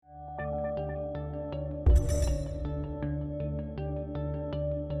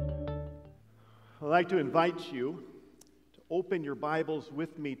I'd like to invite you to open your Bibles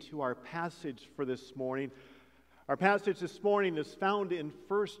with me to our passage for this morning. Our passage this morning is found in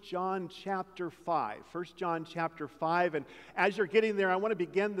 1 John chapter 5. 1 John chapter 5, and as you're getting there, I want to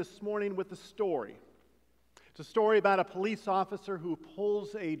begin this morning with a story. It's a story about a police officer who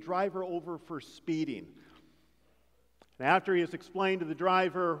pulls a driver over for speeding. And after he has explained to the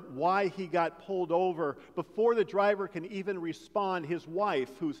driver why he got pulled over, before the driver can even respond, his wife,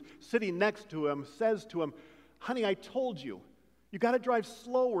 who's sitting next to him, says to him, "Honey, I told you, you got to drive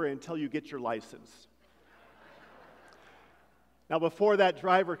slower until you get your license." Now, before that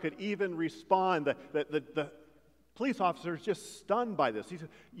driver could even respond, the police officer is just stunned by this. He said,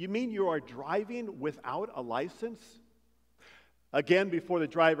 "You mean you are driving without a license?" Again, before the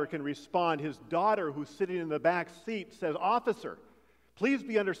driver can respond, his daughter, who's sitting in the back seat, says, "Officer, please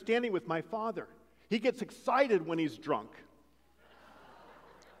be understanding with my father. He gets excited when he's drunk."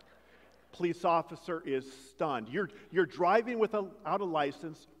 Police officer is stunned. You're driving without a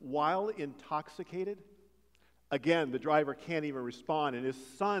license while intoxicated? Again, the driver can't even respond, and his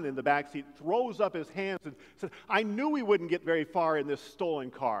son in the backseat throws up his hands and says, "I knew we wouldn't get very far in this stolen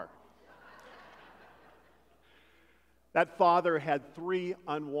car." That father had 3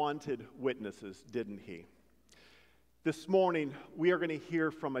 unwanted witnesses, didn't he? This morning, we are going to hear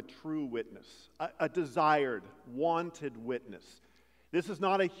from a true witness, a desired, wanted witness. This is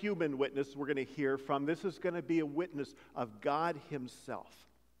not a human witness we're going to hear from. This is going to be a witness of God himself.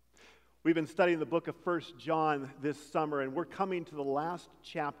 We've been studying the book of 1 John this summer, and we're coming to the last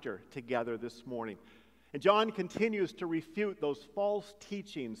chapter together this morning. And John continues to refute those false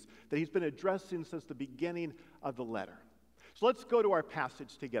teachings that he's been addressing since the beginning of the letter. So let's go to our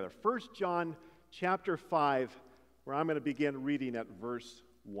passage together. 1 John chapter 5, where I'm going to begin reading at verse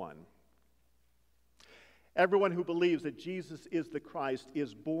 1. "Everyone who believes that Jesus is the Christ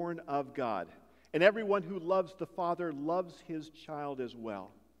is born of God, and everyone who loves the Father loves his child as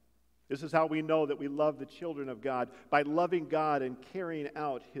well. This is how we know that we love the children of God, by loving God and carrying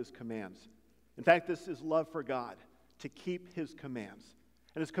out his commands. In fact, this is love for God, to keep his commands.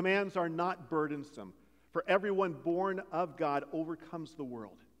 And his commands are not burdensome, for everyone born of God overcomes the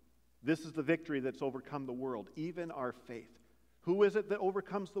world. This is the victory that's overcome the world, even our faith. Who is it that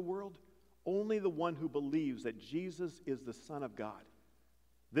overcomes the world? Only the one who believes that Jesus is the Son of God.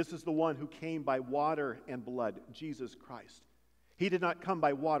 This is the one who came by water and blood, Jesus Christ. He did not come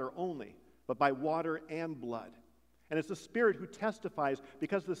by water only, but by water and blood. And it's the Spirit who testifies,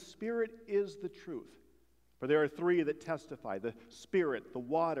 because the Spirit is the truth. For there are 3 that testify, the Spirit, the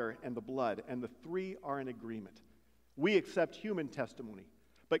water, and the blood, and the 3 are in agreement. We accept human testimony,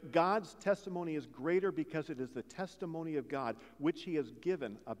 but God's testimony is greater, because it is the testimony of God, which he has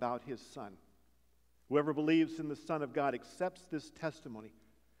given about his Son. Whoever believes in the Son of God accepts this testimony.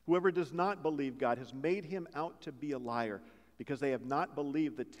 Whoever does not believe God has made him out to be a liar, because they have not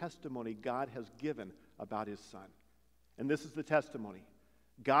believed the testimony God has given about his Son. And this is the testimony.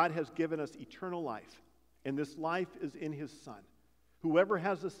 God has given us eternal life, and this life is in his Son. Whoever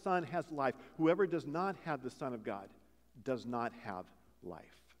has the Son has life. Whoever does not have the Son of God does not have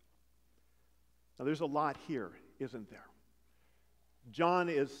life." Now, there's a lot here, isn't there? John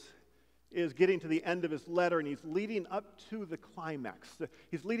is getting to the end of his letter, and he's leading up to the climax.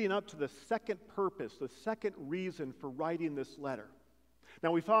 He's leading up to the second purpose, the second reason for writing this letter.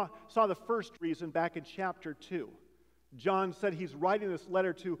 Now, we saw the first reason back in chapter 2. John said he's writing this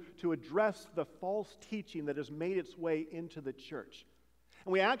letter to address the false teaching that has made its way into the church.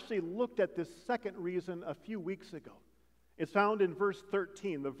 And we actually looked at this second reason a few weeks ago. It's found in verse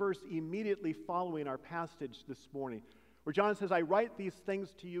 13, the verse immediately following our passage this morning, where John says, "I write these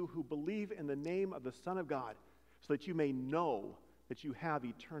things to you who believe in the name of the Son of God, so that you may know that you have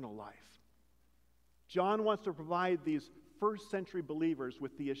eternal life." John wants to provide these first century believers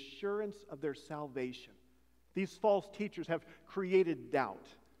with the assurance of their salvation. These false teachers have created doubt,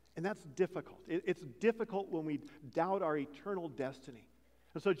 and that's difficult. It's difficult when we doubt our eternal destiny.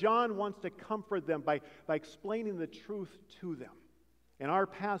 And so John wants to comfort them by explaining the truth to them. And our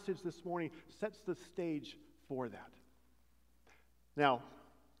passage this morning sets the stage for that. Now,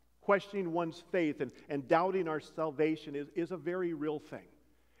 questioning one's faith and doubting our salvation is a very real thing.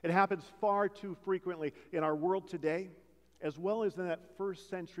 It happens far too frequently in our world today, as well as in that first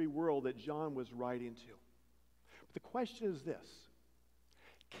century world that John was writing to. But the question is this: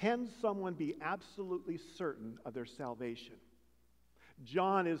 can someone be absolutely certain of their salvation?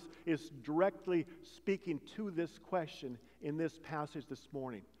 John is directly speaking to this question in this passage this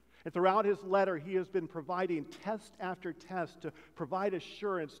morning. And throughout his letter, he has been providing test after test to provide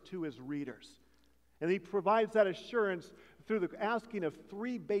assurance to his readers. And he provides that assurance through the asking of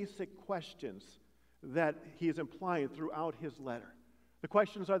 3 basic questions that he is implying throughout his letter. The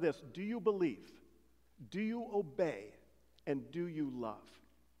questions are this: do you believe? Do you obey? And do you love?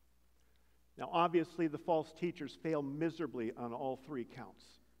 Now, obviously, the false teachers fail miserably on all three counts.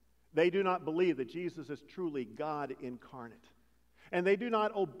 They do not believe that Jesus is truly God incarnate. And they do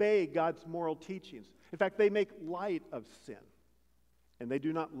not obey God's moral teachings. In fact, they make light of sin. And they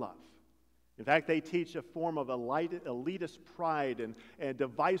do not love. In fact, they teach a form of elitist pride and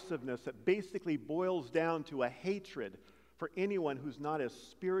divisiveness that basically boils down to a hatred for anyone who's not as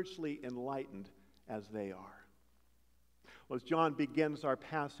spiritually enlightened as they are. Well, as John begins our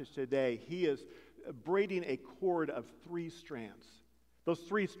passage today, he is braiding a cord of three strands. Those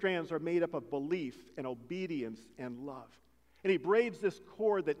three strands are made up of belief and obedience and love. And he braids this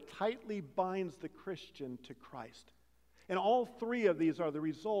cord that tightly binds the Christian to Christ. And all three of these are the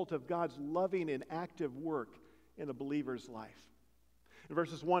result of God's loving and active work in a believer's life. In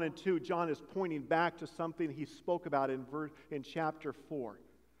verses 1 and 2, John is pointing back to something he spoke about in chapter 4,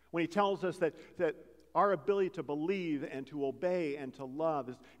 when he tells us that our ability to believe and to obey and to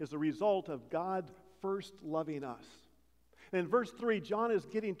love is the result of God first loving us. And in verse 3, John is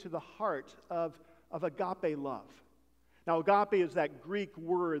getting to the heart of agape love. Now, agape is that Greek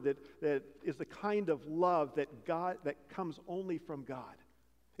word that is the kind of love that comes only from God.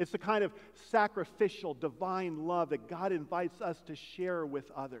 It's the kind of sacrificial, divine love that God invites us to share with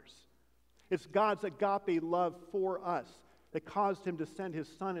others. It's God's agape love for us that caused him to send his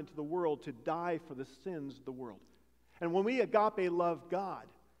Son into the world to die for the sins of the world. And when we agape love God,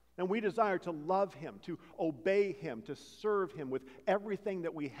 and we desire to love him, to obey him, to serve him with everything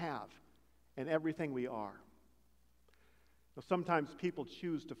that we have and everything we are. Now, sometimes people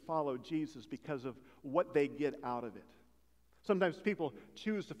choose to follow Jesus because of what they get out of it. Sometimes people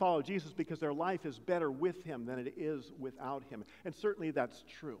choose to follow Jesus because their life is better with him than it is without him. And certainly that's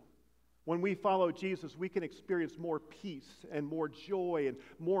true. When we follow Jesus, we can experience more peace and more joy and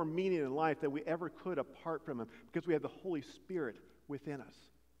more meaning in life than we ever could apart from him, because we have the Holy Spirit within us.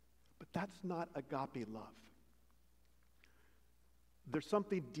 But that's not agape love. There's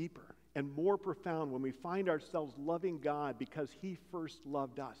something deeper and more profound when we find ourselves loving God because he first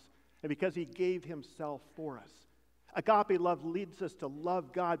loved us and because he gave himself for us. Agape love leads us to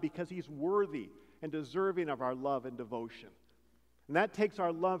love God because he's worthy and deserving of our love and devotion. And that takes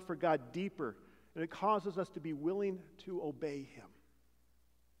our love for God deeper, and it causes us to be willing to obey him.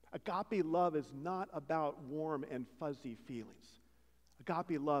 Agape love is not about warm and fuzzy feelings.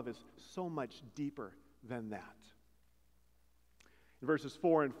 Agape love is so much deeper than that. In verses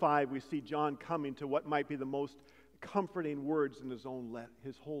 4 and 5, we see John coming to what might be the most comforting words in his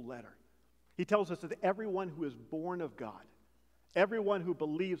whole letter. He tells us that everyone who is born of God, everyone who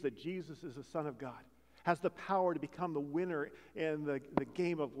believes that Jesus is the Son of God, has the power to become the winner in the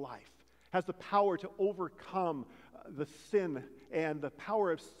game of life, has the power to overcome the sin and the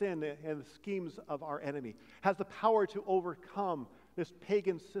power of sin and the schemes of our enemy, has the power to overcome this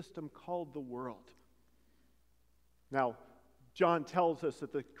pagan system called the world. Now, John tells us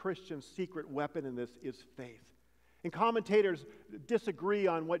that the Christian's secret weapon in this is faith. And commentators disagree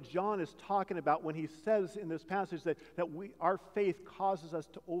on what John is talking about when he says in this passage that our faith causes us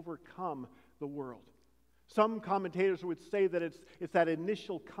to overcome the world. Some commentators would say that it's that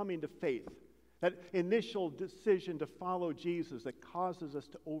initial coming to faith, that initial decision to follow Jesus that causes us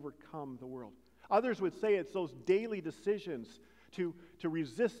to overcome the world. Others would say it's those daily decisions to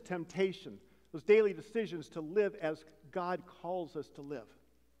resist temptation, those daily decisions to live as God calls us to live.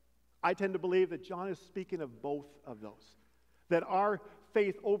 I tend to believe that John is speaking of both of those, that our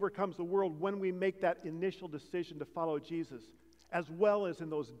faith overcomes the world when we make that initial decision to follow Jesus, as well as in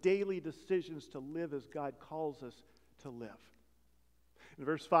those daily decisions to live as God calls us to live. In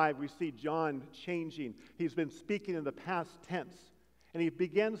verse 5, we see John changing. He's been speaking in the past tense, and he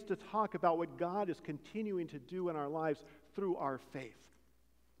begins to talk about what God is continuing to do in our lives through our faith.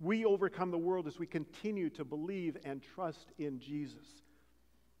 We overcome the world as we continue to believe and trust in Jesus.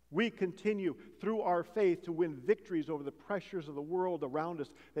 We continue through our faith to win victories over the pressures of the world around us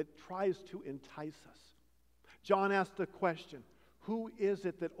that tries to entice us. John asked the question, who is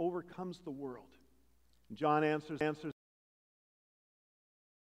it that overcomes the world? And John answers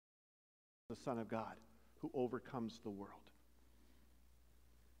the Son of God who overcomes the world.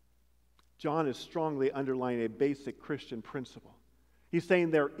 John is strongly underlining a basic Christian principle. He's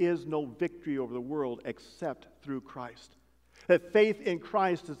saying there is no victory over the world except through Christ. That faith in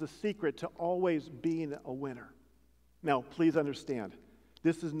Christ is the secret to always being a winner. Now, please understand,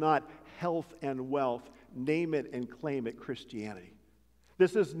 this is not health and wealth, name it and claim it Christianity.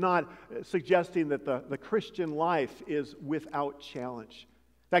 This is not suggesting that the Christian life is without challenge.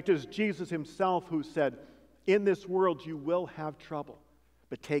 fact, it is Jesus himself who said, "In this world you will have trouble,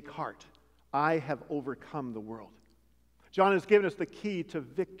 but take heart. I have overcome the world." John has given us the key to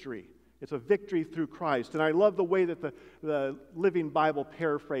victory. It's a victory through Christ. And I love the way that the Living Bible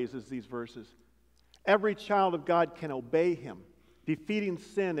paraphrases these verses. Every child of God can obey him, defeating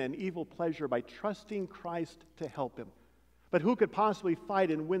sin and evil pleasure by trusting Christ to help him. But who could possibly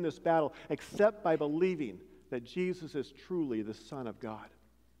fight and win this battle except by believing that Jesus is truly the Son of God?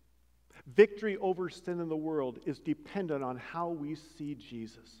 Victory over sin in the world is dependent on how we see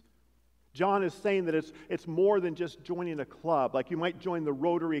Jesus. John is saying that it's more than just joining a club, like you might join the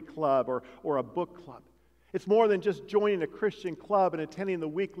Rotary Club or a book club. It's more than just joining a Christian club and attending the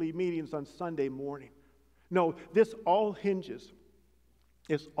weekly meetings on Sunday morning. No, this all hinges.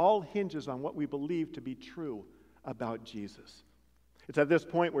 It all hinges on what we believe to be true about Jesus. It's at this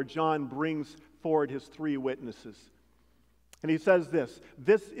point where John brings forward his three witnesses. And he says this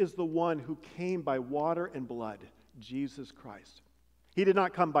is the one who came by water and blood, Jesus Christ. He did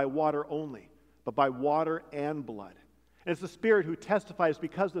not come by water only, but by water and blood. And it's the Spirit who testifies,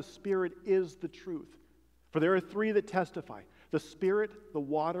 because the Spirit is the truth. For there are three that testify: the Spirit, the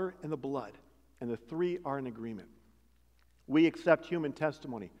water, and the blood. And the three are in agreement. We accept human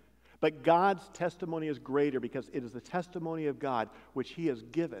testimony, but God's testimony is greater, because it is the testimony of God which he has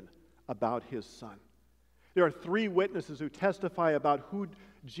given about his Son. There are three witnesses who testify about who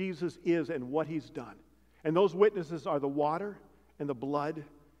Jesus is and what he's done. And those witnesses are the water and the blood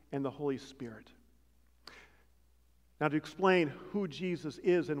and the Holy Spirit. Now, to explain who Jesus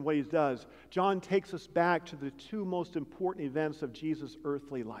is and what he does, John takes us back to the two most important events of Jesus'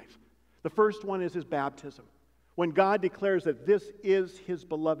 earthly life. The first one is his baptism, when God declares that this is his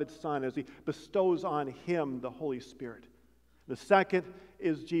beloved Son as he bestows on him the Holy Spirit. The second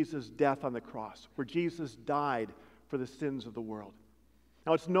is Jesus' death on the cross, where Jesus died for the sins of the world.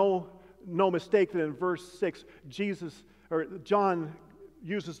 Now, it's no mistake that in verse 6, John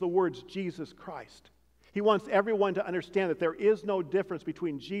uses the words Jesus Christ. He wants everyone to understand that there is no difference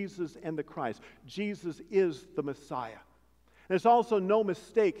between Jesus and the Christ. Jesus is the Messiah. And it's also no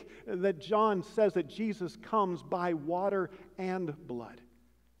mistake that John says that Jesus comes by water and blood.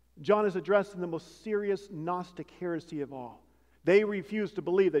 John is addressing the most serious Gnostic heresy of all. They refuse to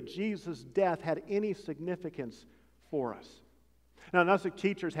believe that Jesus' death had any significance for us. Now, Gnostic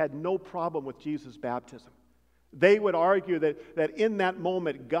teachers had no problem with Jesus' baptism. They would argue that in that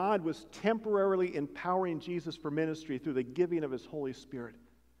moment, God was temporarily empowering Jesus for ministry through the giving of his Holy Spirit.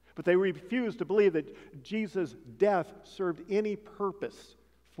 But they refused to believe that Jesus' death served any purpose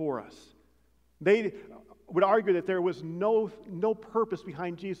for us. They would argue that there was no purpose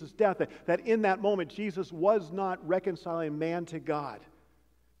behind Jesus' death, that in that moment Jesus was not reconciling man to God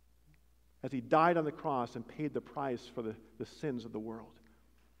as he died on the cross and paid the price for the sins of the world.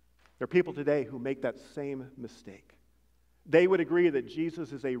 There are people today who make that same mistake. They would agree that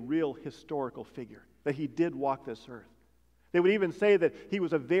Jesus is a real historical figure, that he did walk this earth. They would even say that he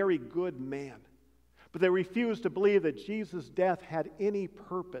was a very good man. But they refuse to believe that Jesus' death had any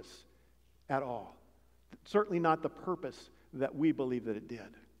purpose at all. Certainly not the purpose that we believe that it did.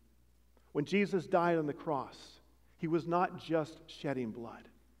 When Jesus died on the cross, he was not just shedding blood.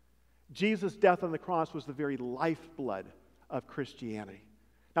 Jesus' death on the cross was the very lifeblood of Christianity.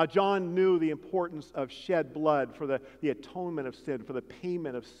 Now, John knew the importance of shed blood for the atonement of sin, for the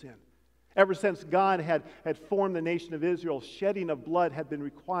payment of sin. Ever since God had formed the nation of Israel, shedding of blood had been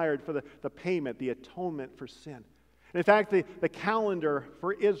required for the payment, the atonement for sin. And in fact, the calendar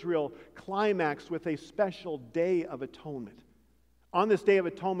for Israel climaxed with a special day of atonement. On this day of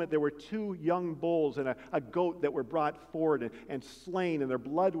atonement, there were two young bulls and a goat that were brought forward and slain, and their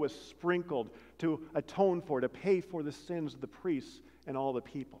blood was sprinkled to atone for, to pay for the sins of the priests and all the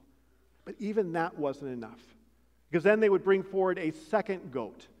people. But even that wasn't enough, because then they would bring forward a second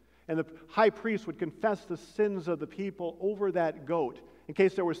goat, and the high priest would confess the sins of the people over that goat in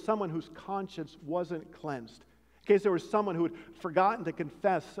case there was someone whose conscience wasn't cleansed, in case there was someone who had forgotten to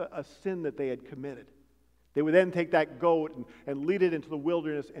confess a sin that they had committed. They would then take that goat and lead it into the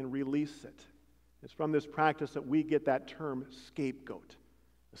wilderness and release it. It's from this practice that we get that term scapegoat.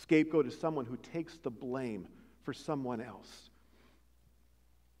 A scapegoat is someone who takes the blame for someone else.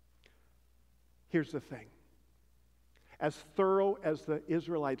 Here's the thing. As thorough as the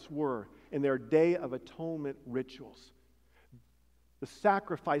Israelites were in their Day of Atonement rituals, the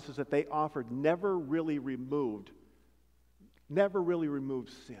sacrifices that they offered never really removed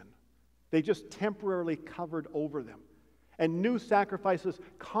sin. They just temporarily covered over them. And new sacrifices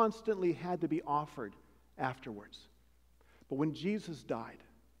constantly had to be offered afterwards. But when Jesus died,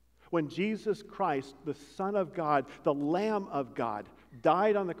 when Jesus Christ, the Son of God, the Lamb of God,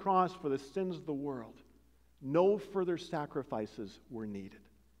 died on the cross for the sins of the world, no further sacrifices were needed.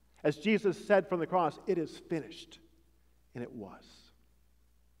 As Jesus said from the cross, "It is finished," and it was.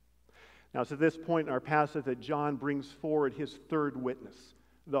 Now, it's at this point in our passage that John brings forward his third witness,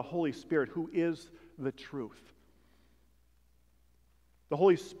 the Holy Spirit, who is the truth. The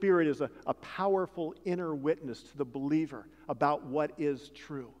Holy Spirit is a powerful inner witness to the believer about what is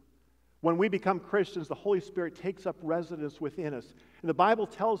true. When we become Christians, the Holy Spirit takes up residence within us. And the Bible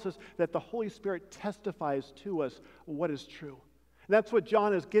tells us that the Holy Spirit testifies to us what is true. And that's what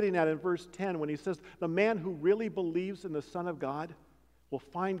John is getting at in verse 10 when he says, the man who really believes in the Son of God will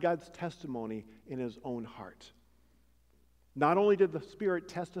find God's testimony in his own heart. Not only did the Spirit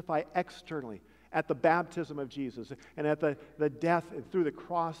testify externally at the baptism of Jesus and at the death and through the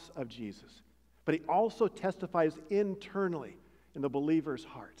cross of Jesus, but he also testifies internally in the believer's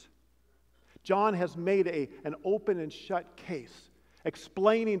heart. John has made an open and shut case,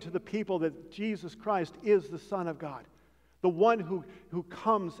 explaining to the people that Jesus Christ is the Son of God, the one who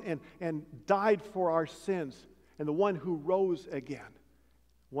comes and died for our sins, and the one who rose again,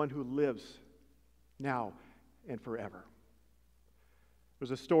 one who lives now and forever.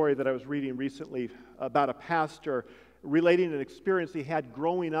 There's a story that I was reading recently about a pastor relating an experience he had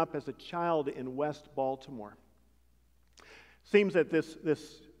growing up as a child in West Baltimore. Seems that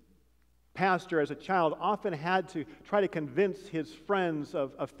this pastor as a child often had to try to convince his friends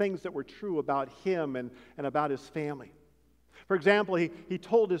of things that were true about him and about his family. For example, he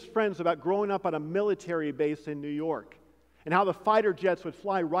told his friends about growing up on a military base in New York and how the fighter jets would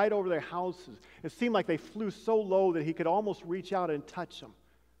fly right over their houses. It seemed like they flew so low that he could almost reach out and touch them.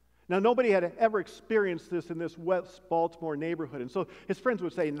 Now, nobody had ever experienced this in this West Baltimore neighborhood. And so his friends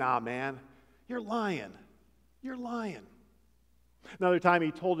would say, "Nah, man, you're lying. You're lying." Another time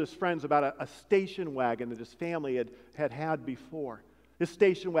he told his friends about a station wagon that his family had before. This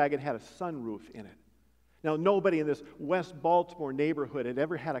station wagon had a sunroof in it. Now, nobody in this West Baltimore neighborhood had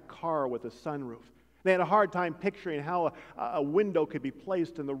ever had a car with a sunroof. They had a hard time picturing how a window could be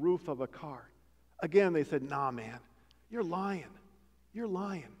placed in the roof of a car. Again, they said, "Nah, man, you're lying. You're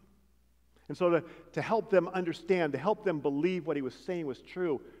lying." And so to help them understand, to help them believe what he was saying was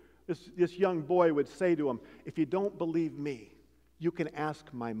true, this young boy would say to him, "If you don't believe me, you can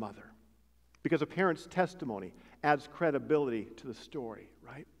ask my mother." Because a parent's testimony adds credibility to the story,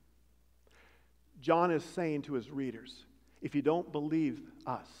 right? John is saying to his readers, if you don't believe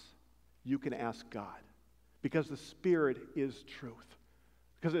us, you can ask God. Because the Spirit is truth.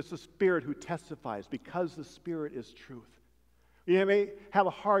 Because it's the Spirit who testifies. Because the Spirit is truth. You may have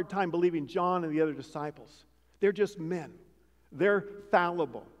a hard time believing John and the other disciples. They're just men. They're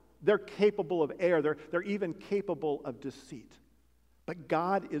fallible. They're capable of error. They're even capable of deceit. But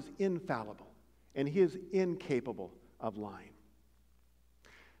God is infallible, and He is incapable of lying.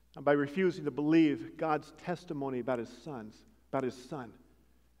 And by refusing to believe God's testimony about His Son,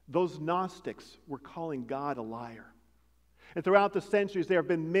 those Gnostics were calling God a liar. And throughout the centuries, there have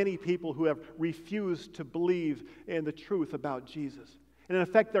been many people who have refused to believe in the truth about Jesus. And in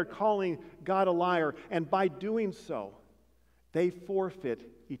effect, they're calling God a liar, and by doing so, they forfeit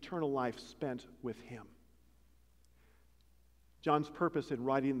eternal life spent with Him. John's purpose in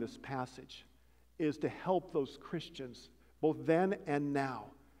writing this passage is to help those Christians, both then and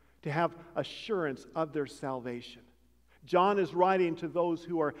now, to have assurance of their salvation. John is writing to those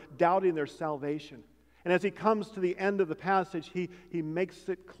who are doubting their salvation. And as he comes to the end of the passage, he makes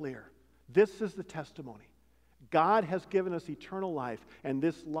it clear. This is the testimony. God has given us eternal life, and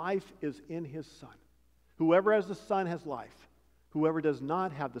this life is in His Son. Whoever has the Son has life. Whoever does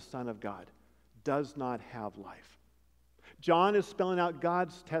not have the Son of God does not have life. John is spelling out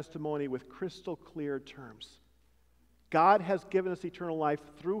God's testimony with crystal clear terms. God has given us eternal life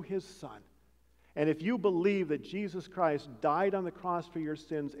through His Son. And if you believe that Jesus Christ died on the cross for your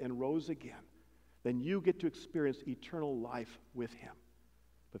sins and rose again, then you get to experience eternal life with Him.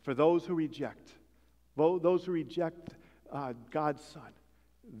 But for those who reject God's Son,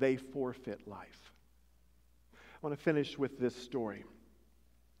 they forfeit life. I want to finish with this story.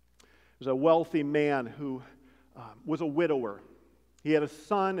 There's a wealthy man who was a widower. He had a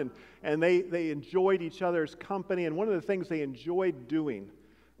son, and they enjoyed each other's company, and one of the things they enjoyed doing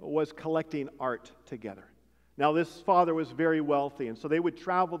was collecting art together. Now, this father was very wealthy, and so they would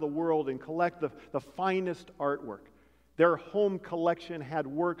travel the world and collect the finest artwork. Their home collection had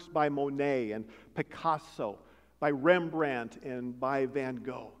works by Monet and Picasso, by Rembrandt, and by Van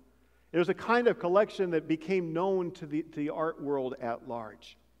Gogh. It was a kind of collection that became known to the art world at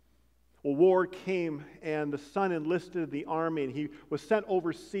large. Well, war came, and the son enlisted in the army, and he was sent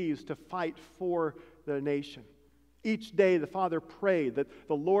overseas to fight for the nation. Each day the father prayed that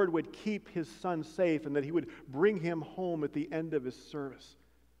the Lord would keep his son safe and that he would bring him home at the end of his service.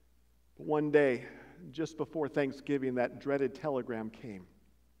 But one day, just before Thanksgiving, that dreaded telegram came.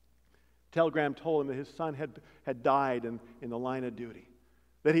 The telegram told him that his son had died in the line of duty,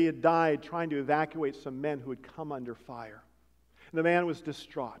 that he had died trying to evacuate some men who had come under fire. And the man was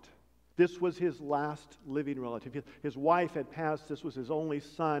distraught. This was his last living relative. His wife had passed. This was his only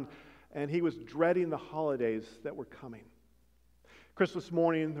son. And he was dreading the holidays that were coming. Christmas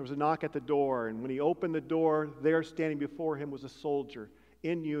morning, there was a knock at the door, and when he opened the door, there standing before him was a soldier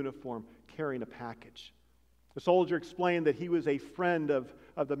in uniform carrying a package. The soldier explained that he was a friend of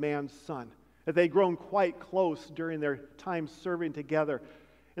the man's son, that they'd grown quite close during their time serving together,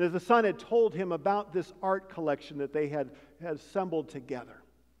 and as the son had told him about this art collection that they had assembled together.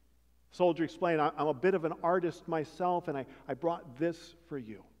 The soldier explained, I'm a bit of an artist myself, and I brought this for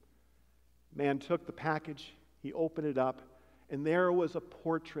you. The man took the package, he opened it up, and there was a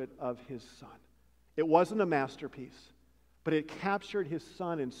portrait of his son. It wasn't a masterpiece, but it captured his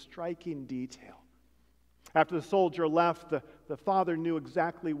son in striking detail. After the soldier left, the father knew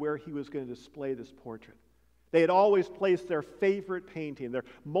exactly where he was going to display this portrait. They had always placed their favorite painting, their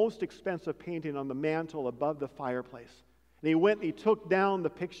most expensive painting, on the mantle above the fireplace. And he went and he took down the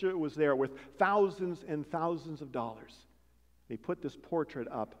picture that was there worth thousands and thousands of dollars. And he put this portrait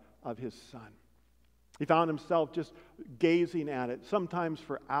up of his son. He found himself just gazing at it, sometimes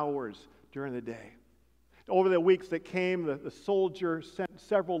for hours during the day. Over the weeks that came, the soldier sent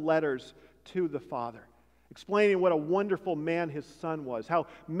several letters to the father, explaining what a wonderful man his son was, how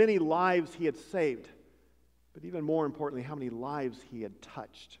many lives he had saved, but even more importantly, how many lives he had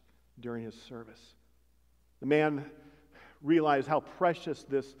touched during his service. The man realized how precious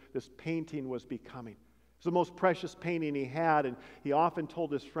this painting was becoming. It was the most precious painting he had, and he often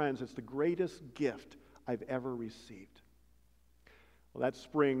told his friends, it's the greatest gift I've ever received. Well, that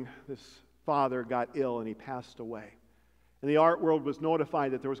spring, this father got ill and he passed away. And the art world was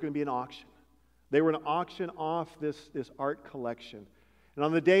notified that there was going to be an auction. They were going to auction off this art collection. And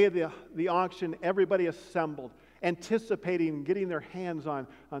on the day of the auction, everybody assembled, anticipating getting their hands on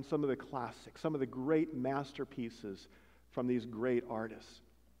some of the classics, some of the great masterpieces from these great artists.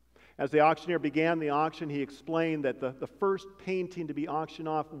 As the auctioneer began the auction, he explained that the first painting to be auctioned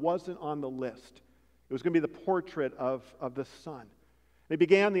off wasn't on the list. It was going to be the portrait of the son. They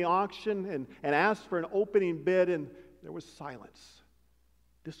began the auction and asked for an opening bid, and there was silence.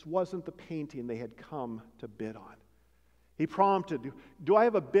 This wasn't the painting they had come to bid on. He prompted, do I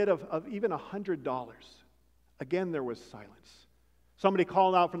have a bid of even $100? Again, there was silence. Somebody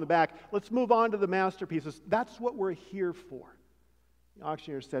called out from the back, let's move on to the masterpieces. That's what we're here for. The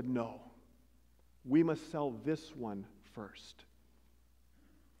auctioneer said, no, we must sell this one first.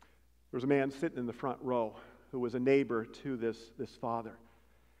 There was a man sitting in the front row who was a neighbor to this father.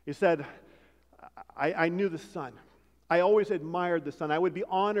 He said, I knew the son. I always admired the son. I would be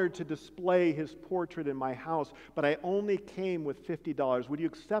honored to display his portrait in my house, but I only came with $50. Would you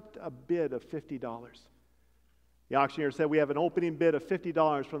accept a bid of $50? The auctioneer said, we have an opening bid of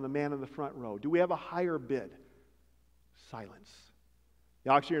 $50 from the man in the front row. Do we have a higher bid? Silence.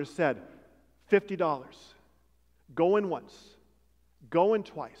 The auctioneer said, $50. Going once, going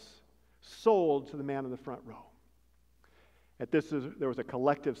twice. Sold to the man in the front row. At this, there was a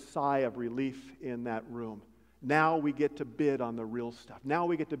collective sigh of relief in that room. Now we get to bid on the real stuff. Now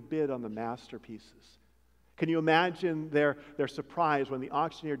we get to bid on the masterpieces. Can you imagine their surprise when the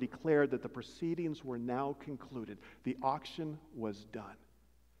auctioneer declared that the proceedings were now concluded? The auction was done.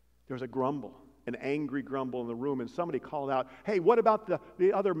 There was a grumble, an angry grumble in the room, and somebody called out, hey, what about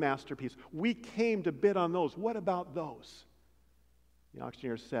the other masterpiece? We came to bid on those. What about those? The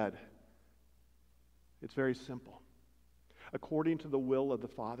auctioneer said, it's very simple. According to the will of the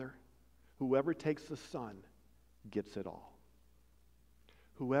Father, whoever takes the Son gets it all.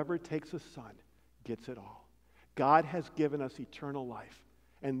 Whoever takes the Son gets it all. God has given us eternal life,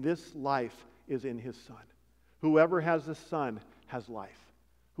 and this life is in His Son. Whoever has the Son has life.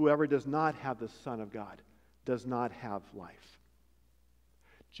 Whoever does not have the Son of God does not have life.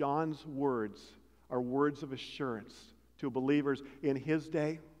 John's words are words of assurance to believers in his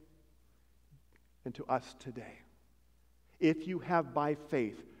day and to us today. If you have by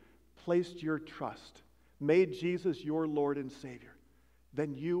faith placed your trust, made Jesus your Lord and Savior,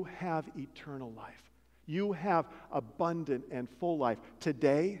 then you have eternal life. You have abundant and full life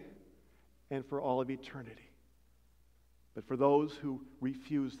today and for all of eternity. But for those who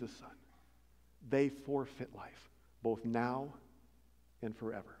refuse the Son, they forfeit life, both now and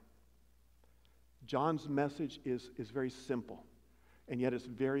forever. John's message is very simple, and yet it's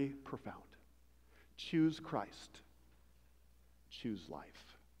very profound. Choose Christ choose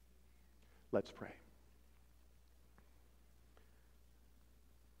life. Let's pray.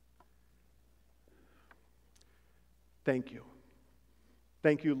 Thank you.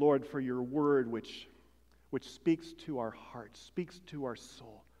 Thank you, Lord, for your word which speaks to our heart, speaks to our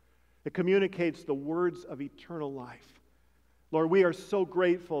soul. It communicates the words of eternal life. Lord, we are so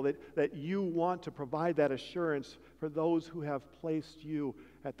grateful that you want to provide that assurance for those who have placed you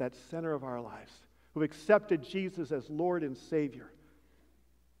at that center of our lives, who have accepted Jesus as Lord and Savior.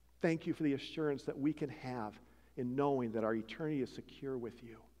 Thank you for the assurance that we can have in knowing that our eternity is secure with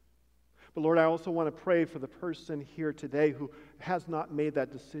you. But Lord, I also want to pray for the person here today who has not made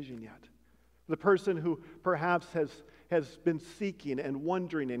that decision yet. The person who perhaps has been seeking and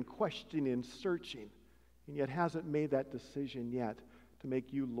wondering and questioning and searching, and yet hasn't made that decision yet to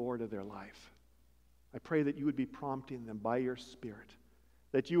make you Lord of their life. I pray that you would be prompting them by your Spirit,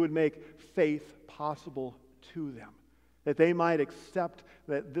 that you would make faith possible to them, that they might accept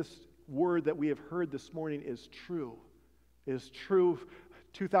that this word that we have heard this morning is true. It is true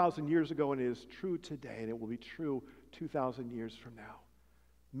 2,000 years ago, and it is true today, and it will be true 2,000 years from now.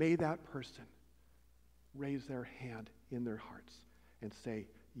 May that person raise their hand in their hearts and say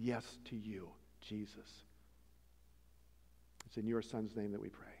yes to you, Jesus. It's in your Son's name that we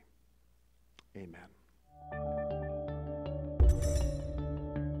pray. Amen.